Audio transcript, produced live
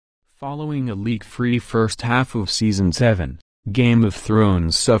Following a leak-free first half of Season 7, Game of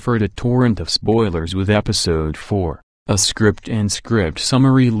Thrones suffered a torrent of spoilers with Episode 4, a script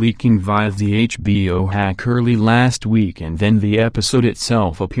summary leaking via the HBO hack early last week and then the episode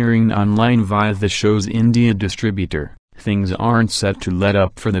itself appearing online via the show's India distributor. Things aren't set to let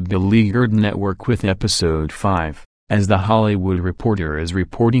up for the beleaguered network with Episode 5. As The Hollywood Reporter is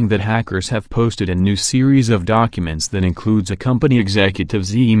reporting that hackers have posted a new series of documents that includes a company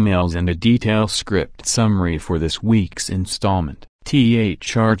executive's emails and a detailed script summary for this week's installment.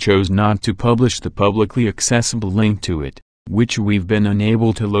 THR chose not to publish the publicly accessible link to it, which we've been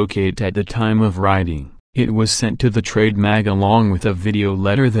unable to locate at the time of writing. It was sent to the trade mag along with a video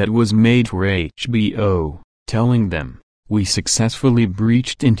letter that was made for HBO, telling them, "We successfully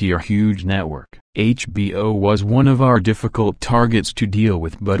breached into your huge network. HBO was one of our difficult targets to deal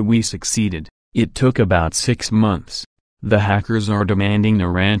with, but we succeeded. It took about 6 months. The hackers are demanding a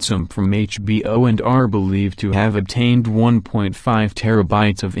ransom from HBO and are believed to have obtained 1.5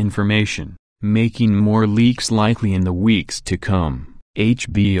 terabytes of information, making more leaks likely in the weeks to come,"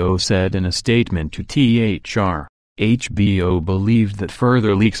 HBO said in a statement to THR. HBO believed that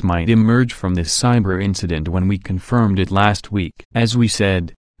further leaks might emerge from this cyber incident when we confirmed it last week. As we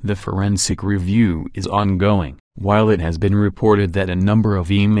said, the forensic review is ongoing. While it has been reported that a number of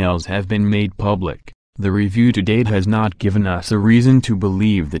emails have been made public, the review to date has not given us a reason to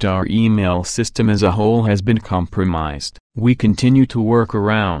believe that our email system as a whole has been compromised. We continue to work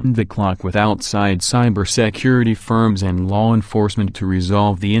around the clock with outside cybersecurity firms and law enforcement to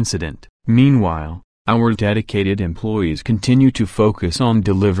resolve the incident. Meanwhile, our dedicated employees continue to focus on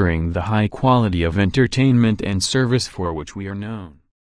delivering the high quality of entertainment and service for which we are known.